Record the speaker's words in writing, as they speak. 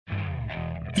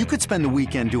You could spend the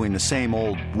weekend doing the same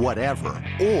old whatever,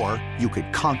 or you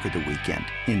could conquer the weekend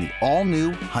in the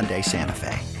all-new Hyundai Santa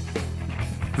Fe.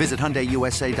 Visit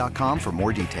HyundaiUSA.com for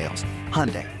more details.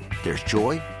 Hyundai, there's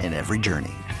joy in every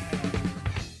journey.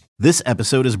 This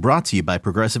episode is brought to you by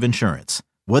Progressive Insurance.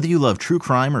 Whether you love true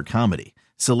crime or comedy,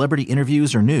 celebrity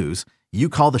interviews or news, you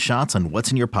call the shots on what's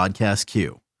in your podcast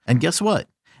queue. And guess what?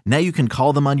 Now you can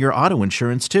call them on your auto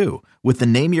insurance too with the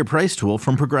Name Your Price tool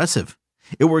from Progressive.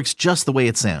 It works just the way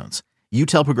it sounds. You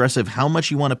tell Progressive how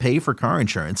much you want to pay for car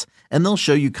insurance, and they'll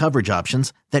show you coverage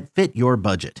options that fit your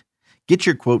budget. Get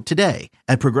your quote today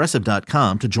at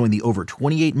Progressive.com to join the over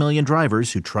 28 million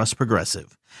drivers who trust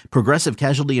Progressive. Progressive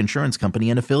Casualty Insurance Company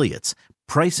and Affiliates.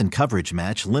 Price and coverage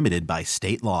match limited by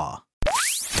state law.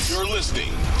 You're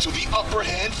listening to the Upper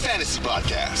Hand Fantasy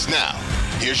Podcast. Now,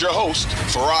 here's your host,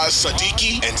 Faraz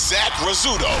Siddiqui and Zach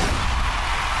Rizzuto.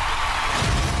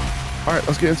 All right,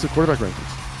 let's get into the quarterback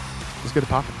rankings. Let's get it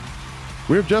popping.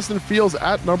 We have Justin Fields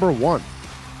at number 1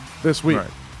 this week. Right.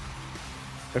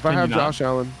 If I have Josh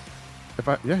Allen,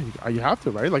 you have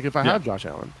to, right? Like if I have Josh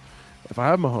Allen, if I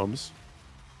have Mahomes,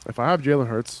 if I have Jalen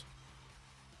Hurts,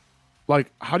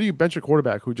 like how do you bench a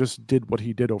quarterback who just did what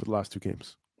he did over the last 2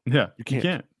 games? Yeah, you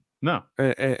can't. No,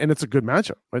 and it's a good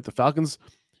matchup, right? The Falcons,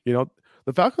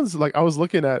 like I was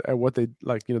looking at what they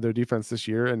like, their defense this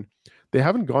year, and they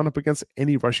haven't gone up against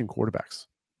any rushing quarterbacks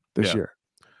this year.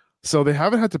 So they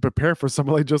haven't had to prepare for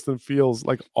someone like Justin Fields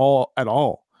at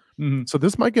all. Mm-hmm. So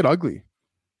this might get ugly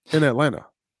in Atlanta.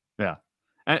 Yeah.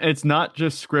 And it's not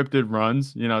just scripted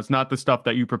runs. It's not the stuff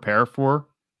that you prepare for.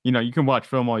 You can watch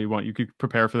film all you want. You could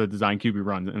prepare for the design QB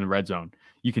runs in the red zone.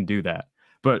 You can do that.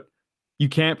 But you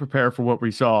can't prepare for what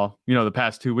we saw, the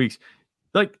past 2 weeks.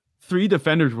 Like 3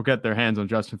 defenders will get their hands on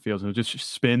Justin Fields and just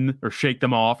spin or shake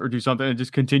them off or do something and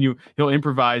just continue. He'll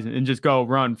improvise and just go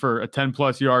run for a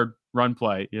 10+ yard run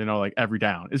play, like every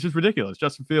down. It's just ridiculous.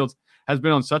 Justin Fields has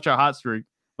been on such a hot streak,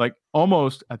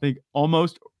 almost,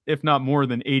 if not more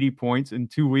than 80 points in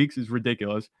 2 weeks is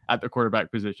ridiculous at the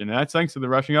quarterback position. And that's thanks to the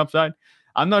rushing upside.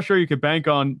 I'm not sure you could bank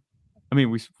on.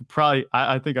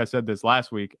 I think I said this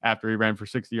last week after he ran for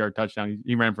 60-yard touchdown.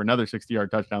 He ran for another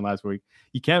 60-yard touchdown last week.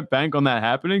 You can't bank on that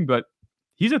happening, but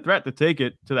he's a threat to take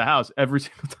it to the house every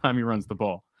single time he runs the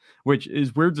ball, which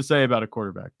is weird to say about a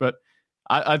quarterback. But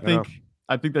I think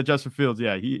that Justin Fields,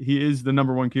 he is the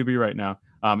number 1 QB right now,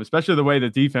 especially the way the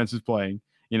defense is playing.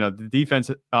 The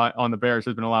defense on the Bears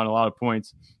has been allowing a lot of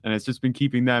points, and it's just been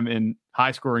keeping them in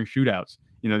high-scoring shootouts.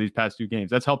 These past 2 games.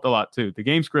 That's helped a lot too. The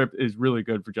game script is really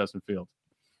good for Justin Fields.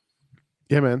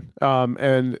 Yeah, man.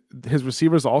 And his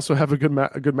receivers also have a good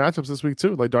matchups this week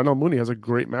too. Like Darnell Mooney has a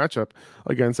great matchup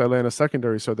against Atlanta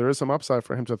secondary, so there is some upside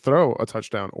for him to throw a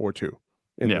touchdown or 2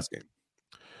 in this game.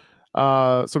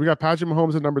 So we got Patrick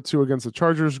Mahomes at number 2 against the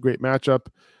Chargers. Great matchup.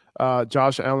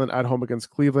 Josh Allen at home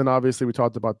against Cleveland. Obviously, we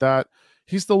talked about that.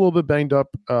 He's still a little bit banged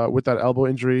up with that elbow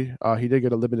injury. He did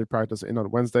get a limited practice in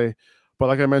on Wednesday. But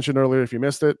like I mentioned earlier, if you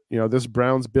missed it, this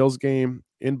Browns-Bills game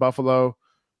in Buffalo,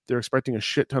 they're expecting a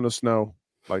shit ton of snow,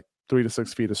 like 3 to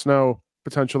 6 feet of snow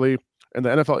potentially. And the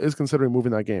NFL is considering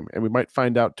moving that game. And we might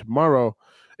find out tomorrow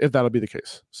if that'll be the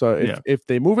case. So if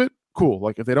they move it, cool.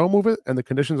 Like if they don't move it and the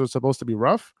conditions are supposed to be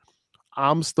rough,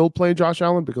 I'm still playing Josh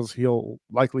Allen because he'll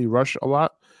likely rush a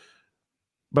lot.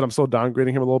 But I'm still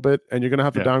downgrading him a little bit. And you're going to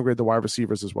have to downgrade the wide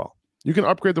receivers as well. You can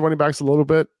upgrade the running backs a little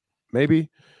bit, maybe.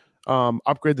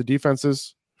 Upgrade the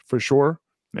defenses for sure.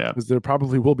 Yeah, because there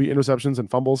probably will be interceptions and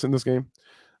fumbles in this game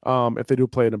if they do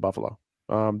play it in Buffalo.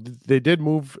 They did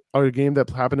move a game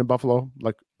that happened in Buffalo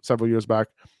like several years back.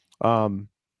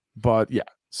 But yeah,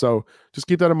 so just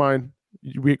keep that in mind.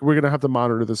 We're going to have to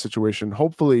monitor the situation.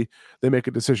 Hopefully they make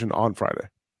a decision on Friday.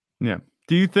 Yeah.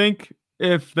 Do you think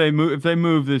if they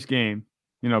move this game,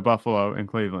 Buffalo and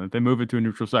Cleveland, if they move it to a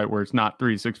neutral site where it's not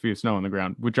 3 to 6 feet of snow on the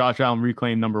ground, would Josh Allen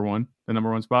reclaim the number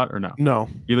 1 spot or no? No.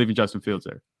 You're leaving Justin Fields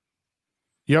there.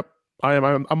 Yep. I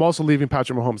am. I'm also leaving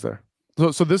Patrick Mahomes there.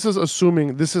 So this is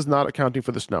assuming this is not accounting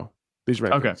for the snow. These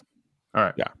rankings. Okay. All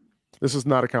right. Yeah. This is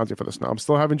not accounting for the snow. I'm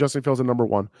still having Justin Fields at number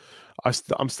 1.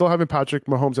 I'm still having Patrick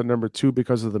Mahomes at number 2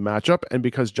 because of the matchup and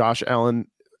because Josh Allen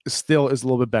still is a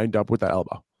little bit banged up with that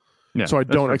elbow. Yeah, so I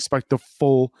don't expect the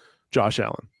full Josh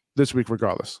Allen this week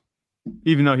regardless.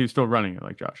 Even though he's still running it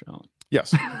like Josh Allen.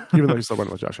 Yes. Even though he's still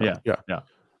running like Josh Allen. Yeah.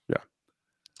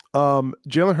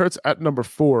 Jalen Hurts at number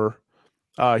 4.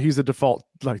 He's a default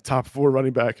top 4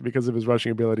 running back because of his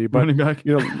rushing ability. But running back.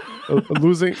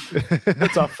 Losing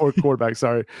top 4 quarterback,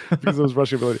 sorry, because of his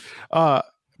rushing ability. But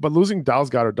losing Dallas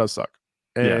Goedert does suck.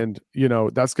 And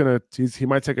that's he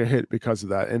might take a hit because of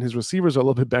that. And his receivers are a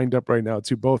little bit banged up right now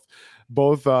too. Both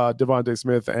Devontae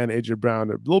Smith and AJ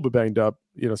Brown are a little bit banged up,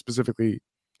 specifically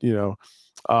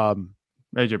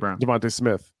AJ Brown. Devontae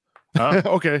Smith. Oh.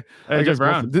 Okay. AJ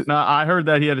Brown. No, I heard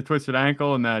that he had a twisted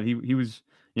ankle and that he was,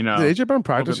 Did AJ Brown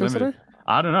practice yesterday?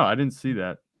 I don't know. I didn't see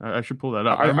that. I should pull that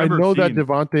up. I know that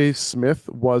Devontae Smith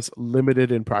was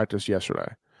limited in practice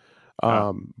yesterday.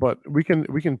 But we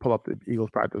can pull up the Eagles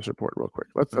practice report real quick.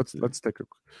 Let's take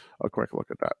a quick look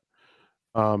at that.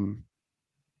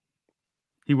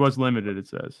 He was limited, it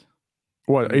says.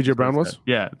 What, AJ Brown was?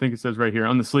 Yeah, I think it says right here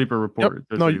on the sleeper report.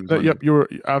 Yep, you were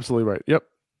absolutely right.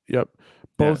 Yep.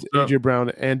 Both AJ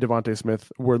Brown and Devontae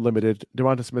Smith were limited.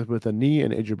 Devontae Smith with a knee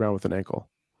and AJ Brown with an ankle.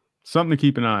 Something to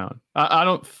keep an eye on. I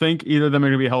don't think either of them are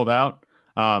going to be held out.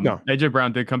 No. AJ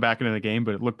Brown did come back into the game,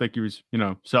 but it looked like he was,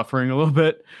 suffering a little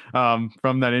bit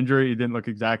from that injury. He didn't look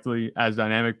exactly as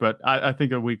dynamic, but I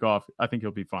think a week off, I think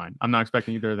he'll be fine. I'm not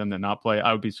expecting either of them to not play.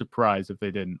 I would be surprised if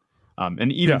they didn't.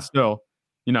 And even still,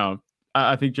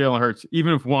 I think Jalen Hurts,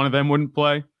 even if one of them wouldn't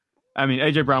play, I mean,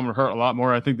 AJ Brown would hurt a lot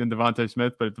more, I think, than Devontae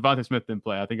Smith. But if Devontae Smith didn't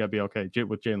play, I think I'd be okay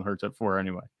with Jalen Hurts at 4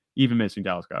 anyway, even missing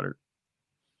Dallas Goedert.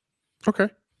 Okay.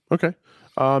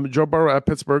 Joe Burrow at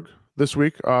Pittsburgh this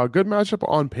week. Good matchup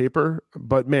on paper,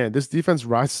 but man, this defense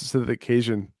rises to the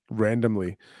occasion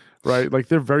randomly, right? Like,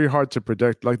 they're very hard to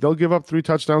predict. Like, they'll give up 3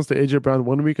 touchdowns to AJ Brown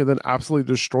one week and then absolutely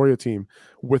destroy a team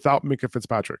without Minkah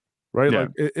Fitzpatrick, right? Yeah.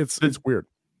 Like, it's weird.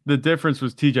 The difference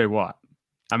was TJ Watt.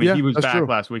 I mean, he was back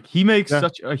last week. He makes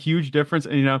such a huge difference.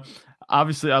 And,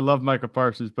 obviously I love Micah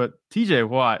Parsons, but TJ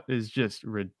Watt is just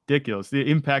ridiculous. The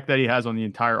impact that he has on the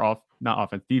entire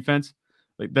defense.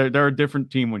 Like, they're a different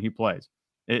team when he plays.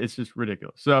 It's just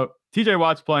ridiculous. So TJ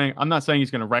Watt's playing. I'm not saying he's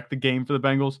going to wreck the game for the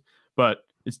Bengals, but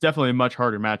it's definitely a much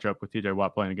harder matchup with TJ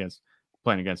Watt playing against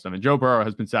them. And Joe Burrow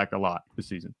has been sacked a lot this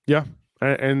season. Yeah.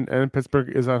 And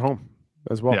Pittsburgh is at home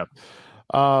as well. Yeah.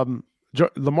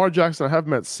 Lamar Jackson, I have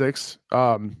him at 6.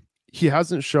 He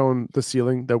hasn't shown the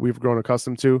ceiling that we've grown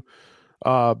accustomed to,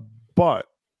 but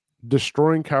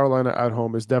destroying Carolina at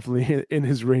home is definitely in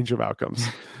his range of outcomes.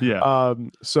 Yeah.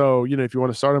 So, if you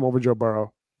want to start him over Joe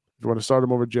Burrow, if you want to start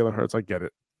him over Jalen Hurts, I get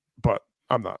it, but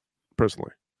I'm not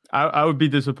personally. I would be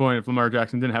disappointed if Lamar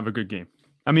Jackson didn't have a good game.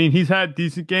 I mean, he's had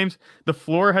decent games. The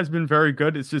floor has been very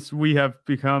good. It's just we have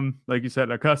become, like you said,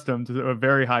 accustomed to a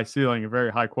very high ceiling, a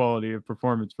very high quality of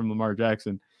performance from Lamar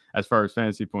Jackson as far as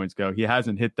fantasy points go. He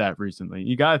hasn't hit that recently.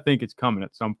 You got to think it's coming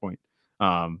at some point.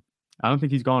 I don't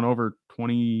think he's gone over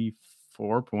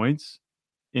 24 points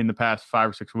in the past 5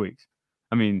 or 6 weeks.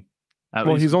 I mean,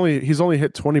 he's only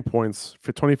hit 20 points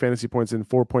for 20 fantasy points in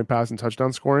 4-point pass and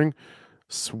touchdown scoring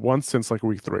once since like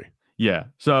week 3. Yeah.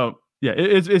 So yeah,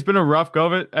 it's been a rough go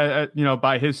of it.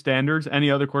 By his standards, any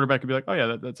other quarterback could be like, oh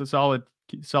yeah, that's a solid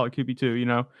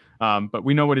QB2. But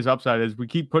we know what his upside is. We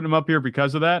keep putting him up here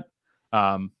because of that,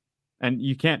 and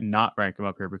you can't not rank him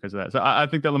up here because of that. So I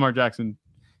think that Lamar Jackson,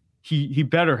 he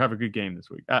better have a good game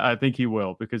this week. I think he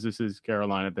will, because this is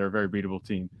Carolina. They're a very beatable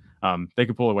team. They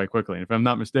can pull away quickly, and if I'm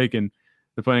not mistaken,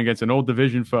 they're playing against an old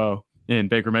division foe in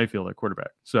Baker Mayfield at quarterback.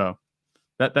 So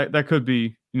that could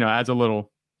be, adds a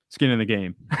little skin in the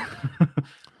game.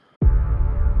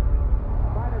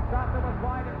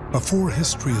 Before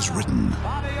history is written,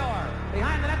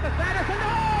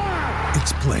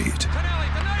 it's played.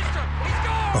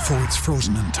 Before it's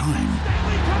frozen in time,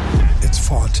 it's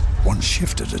fought one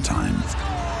shift at a time.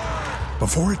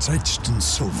 Before it's etched in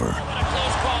silver,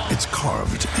 it's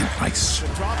carved in ice.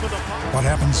 What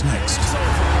happens next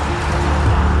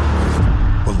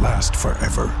will last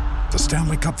forever. The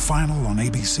Stanley Cup Final on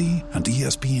ABC and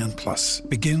ESPN Plus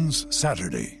begins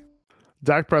Saturday.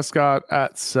 Dak Prescott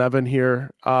at 7 here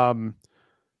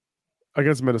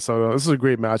against Minnesota. This is a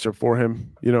great matchup for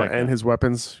him, and his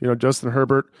weapons. Justin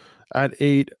Herbert at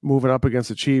 8, moving up against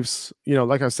the Chiefs.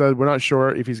 Like I said, we're not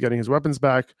sure if he's getting his weapons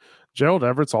back. Gerald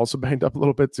Everett's also banged up a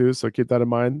little bit too, so keep that in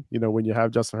mind, when you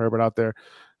have Justin Herbert out there.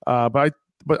 But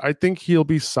I think he'll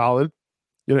be solid,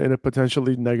 in a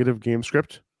potentially negative game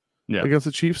script. Yeah. Against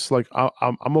the Chiefs. Like,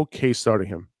 I'm okay starting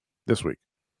him this week.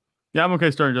 Yeah, I'm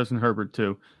okay starting Justin Herbert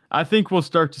too. I think we'll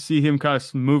start to see him kind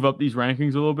of move up these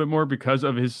rankings a little bit more because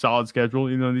of his solid schedule,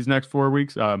 these next 4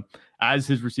 weeks. As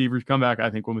his receivers come back, I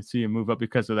think we'll see him move up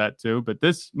because of that too. But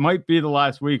this might be the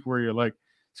last week where you're like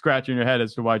scratching your head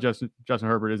as to why Justin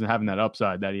Herbert isn't having that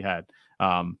upside that he had.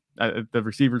 The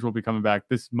receivers will be coming back.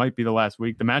 This might be the last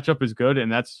week. The matchup is good, and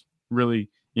that's really,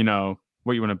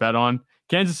 what you want to bet on.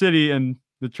 Kansas City and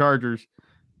the Chargers,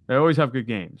 they always have good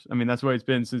games. I mean, that's the way it's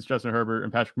been since Justin Herbert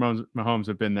and Patrick Mahomes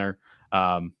have been there.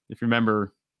 If you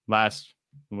remember last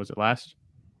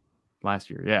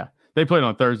year? Yeah. They played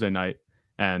on Thursday night,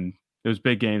 and it was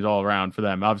big games all around for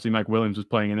them. Obviously, Mike Williams was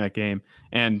playing in that game,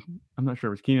 and I'm not sure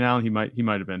it was Keenan Allen. He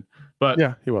might have been. But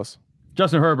yeah, he was.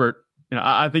 Justin Herbert, you know,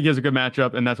 I think he has a good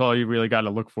matchup, and that's all you really got to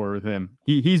look for with him.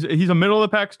 He's a middle of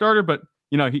the pack starter, but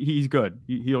you know he's good.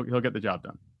 He'll get the job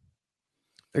done.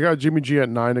 I got Jimmy G at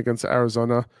 9 against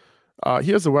Arizona.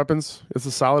 He has the weapons. It's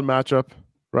a solid matchup,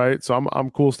 right? So I'm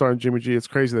cool starting Jimmy G. It's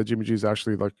crazy that Jimmy G is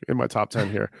actually like in my top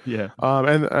 10 here. Yeah.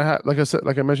 And like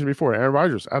I mentioned before, Aaron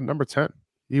Rodgers at number 10.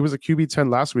 He was a QB 10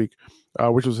 last week,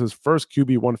 which was his first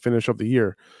QB1 finish of the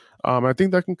year. I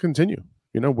think that can continue,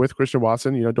 you know, with Christian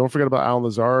Watson. You know, don't forget about Allen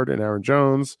Lazard and Aaron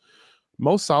Jones.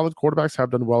 Most solid quarterbacks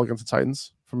have done well against the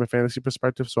Titans from a fantasy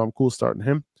perspective, so I'm cool starting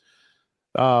him.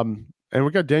 And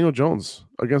we got Daniel Jones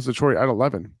against Detroit at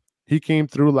 11. He came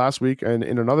through last week, and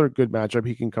in another good matchup,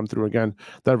 he can come through again.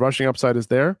 That rushing upside is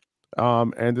there,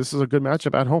 and this is a good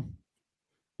matchup at home.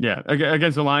 Yeah,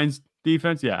 against the Lions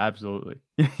defense, yeah, absolutely.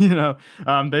 You know,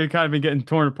 they've kind of been getting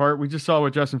torn apart. We just saw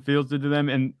what Justin Fields did to them,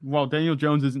 and while Daniel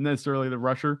Jones isn't necessarily the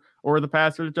rusher or the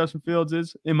passer that Justin Fields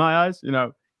is, in my eyes, you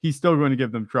know, he's still going to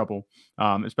give them trouble,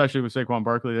 especially with Saquon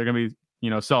Barkley. They're going to be, you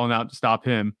know, selling out to stop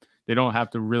him. They don't have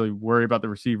to really worry about the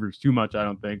receivers too much, I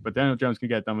don't think. But Daniel Jones can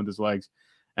get done with his legs,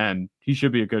 and he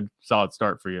should be a good, solid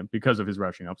start for you because of his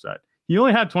rushing upside. He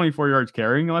only had 24 yards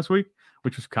carrying last week,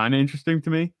 which was kind of interesting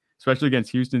to me, especially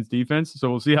against Houston's defense.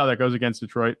 So we'll see how that goes against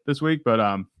Detroit this week. But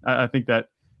I think that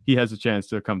he has a chance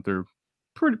to come through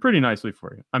pretty nicely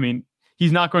for you. I mean,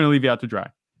 he's not going to leave you out to dry.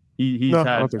 He's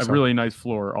had a really nice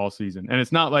floor all season. And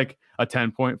it's not like a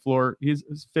 10-point floor. He's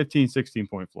 15,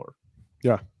 16-point floor.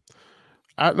 Yeah.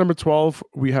 At number 12,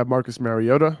 we have Marcus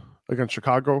Mariota against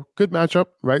Chicago. Good matchup,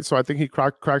 right? So I think he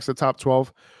cracks the top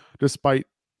 12 despite,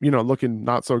 you know, looking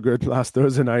not so good last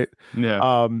Thursday night.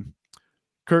 Yeah.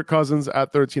 Kirk Cousins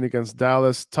at 13 against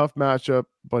Dallas. Tough matchup,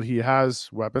 but he has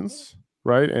weapons,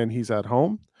 right? And he's at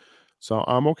home. So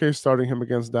I'm okay starting him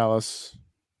against Dallas.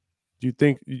 Do you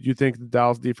think the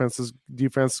Dallas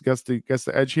defense gets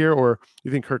the edge here, or do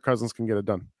you think Kirk Cousins can get it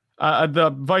done?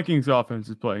 The Vikings offense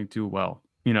is playing too well,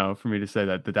 you know, for me to say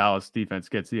that the Dallas defense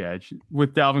gets the edge.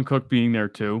 With Dalvin Cook being there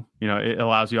too, you know, it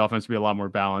allows the offense to be a lot more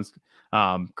balanced.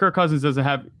 Kirk Cousins doesn't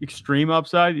have extreme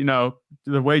upside. You know,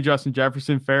 the way Justin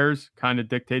Jefferson fares kind of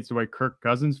dictates the way Kirk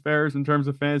Cousins fares in terms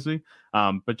of fantasy.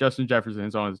 But Justin Jefferson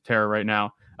is on his tear right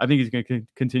now. I think he's going to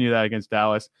continue that against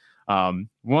Dallas.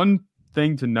 One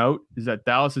thing to note is that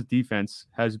Dallas's defense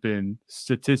has been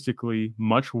statistically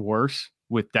much worse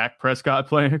with Dak Prescott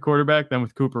playing at quarterback than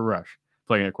with Cooper Rush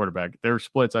playing at quarterback. There were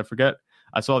splits. I forget.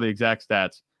 I saw the exact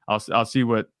stats. I'll see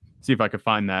if I could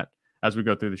find that as we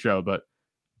go through the show. But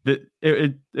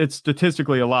it's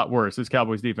statistically a lot worse, this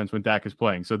Cowboys defense, when Dak is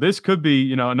playing. So this could be,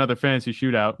 you know, another fantasy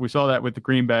shootout. We saw that with the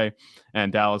Green Bay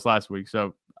and Dallas last week.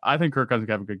 So I think Kirk Cousins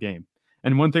can have a good game.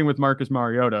 And one thing with Marcus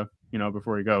Mariota, you know,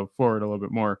 before we go forward a little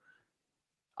bit more,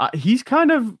 he's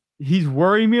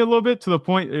worrying me a little bit, to the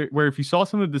point where if you saw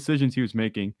some of the decisions he was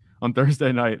making on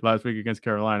Thursday night last week against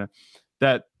Carolina,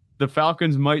 that the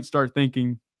Falcons might start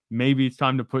thinking maybe it's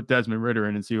time to put Desmond Ridder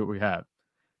in and see what we have.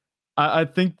 I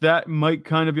think that might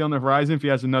kind of be on the horizon if he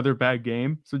has another bad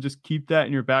game. So just keep that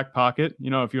in your back pocket.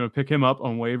 You know, if you want to pick him up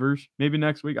on waivers, maybe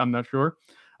next week, I'm not sure.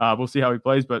 We'll see how he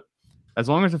plays. But as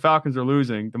long as the Falcons are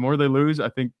losing, the more they lose, I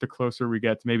think the closer we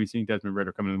get to maybe seeing Desmond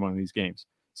Ridder come in one of these games.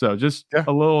 So just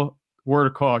a little word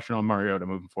of caution on Mariota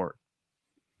moving forward.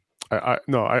 I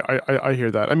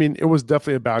hear that. I mean, it was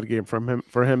definitely a bad game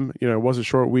for him. You know, it was a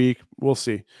short week. We'll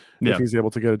see if he's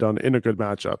able to get it done in a good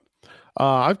matchup.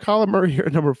 I've Kyler Murray here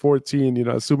at number 14, you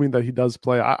know, assuming that he does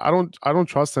play. I don't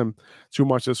trust him too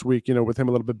much this week, you know, with him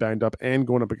a little bit banged up and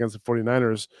going up against the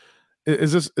 49ers.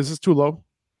 Is this too low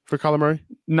for Kyler Murray?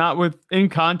 Not in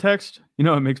context, you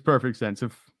know, it makes perfect sense.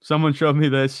 If someone showed me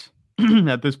this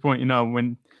at this point, you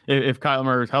know, if Kyler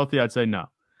Murray is healthy, I'd say no.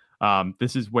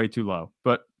 This is way too low.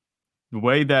 But the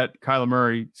way that Kyler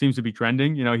Murray seems to be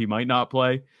trending, you know, he might not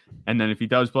play. And then if he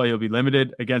does play, he'll be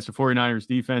limited against the 49ers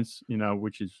defense, you know,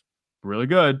 which is really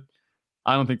good.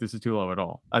 I don't think this is too low at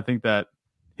all. I think that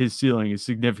his ceiling is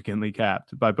significantly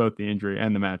capped by both the injury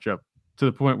and the matchup, to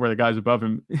the point where the guys above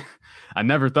him, I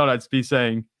never thought I'd be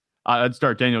saying I'd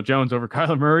start Daniel Jones over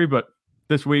Kyler Murray, but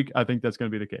this week I think that's going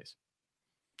to be the case.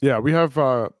 Yeah, we have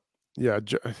it'll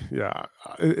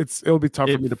be tough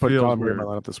for me to put Kyler Murray in my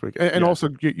lineup this week. And also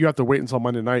you have to wait until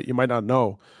Monday night. You might not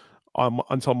know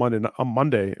until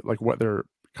Monday, like whether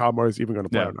Kyler Murray is even going to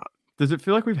play or not. Does it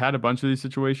feel like we've had a bunch of these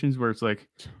situations where it's like,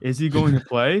 is he going to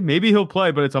play? Maybe he'll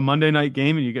play, but it's a Monday night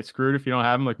game and you get screwed if you don't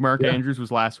have him. Like Mark Andrews was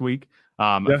last week.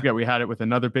 I forget, we had it with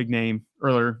another big name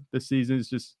earlier this season. It's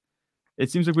just,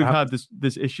 it seems like we've had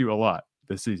this issue a lot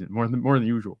this season, more than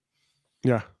usual.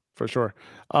 Yeah, for sure.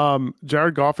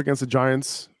 Jared Goff against the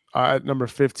Giants at number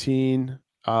 15.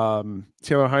 Taylor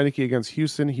Heineke against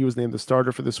Houston. He was named the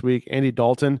starter for this week. Andy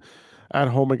Dalton at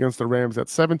home against the Rams at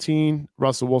 17.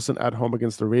 Russell Wilson at home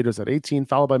against the Raiders at 18,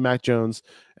 followed by Mac Jones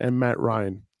and Matt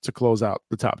Ryan to close out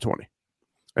the top 20.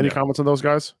 Any comments on those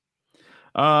guys?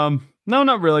 No,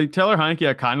 not really. Taylor Heineke,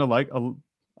 I kind of like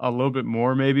a little bit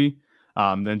more maybe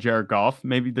than Jared Goff.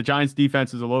 Maybe the Giants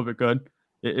defense is a little bit good.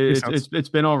 It's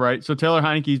been all right. So Taylor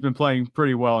Heineke's been playing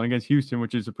pretty well, and against Houston,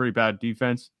 which is a pretty bad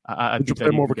defense. I Would you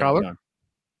think play more over Kyler?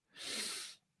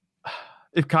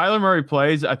 If Kyler Murray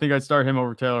plays, I think I'd start him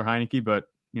over Taylor Heineke. But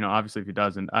obviously, if he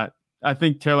doesn't, I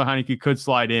think Taylor Heineke could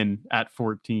slide in at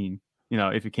 14.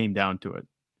 If it came down to it,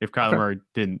 if Kyler Murray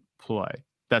didn't play,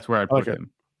 that's where I'd put him.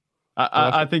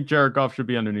 I think Jared Goff should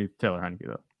be underneath Taylor Heineke,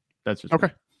 though. That's just okay.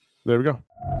 Me. There we go.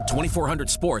 2400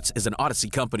 Sports is an Odyssey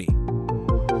company.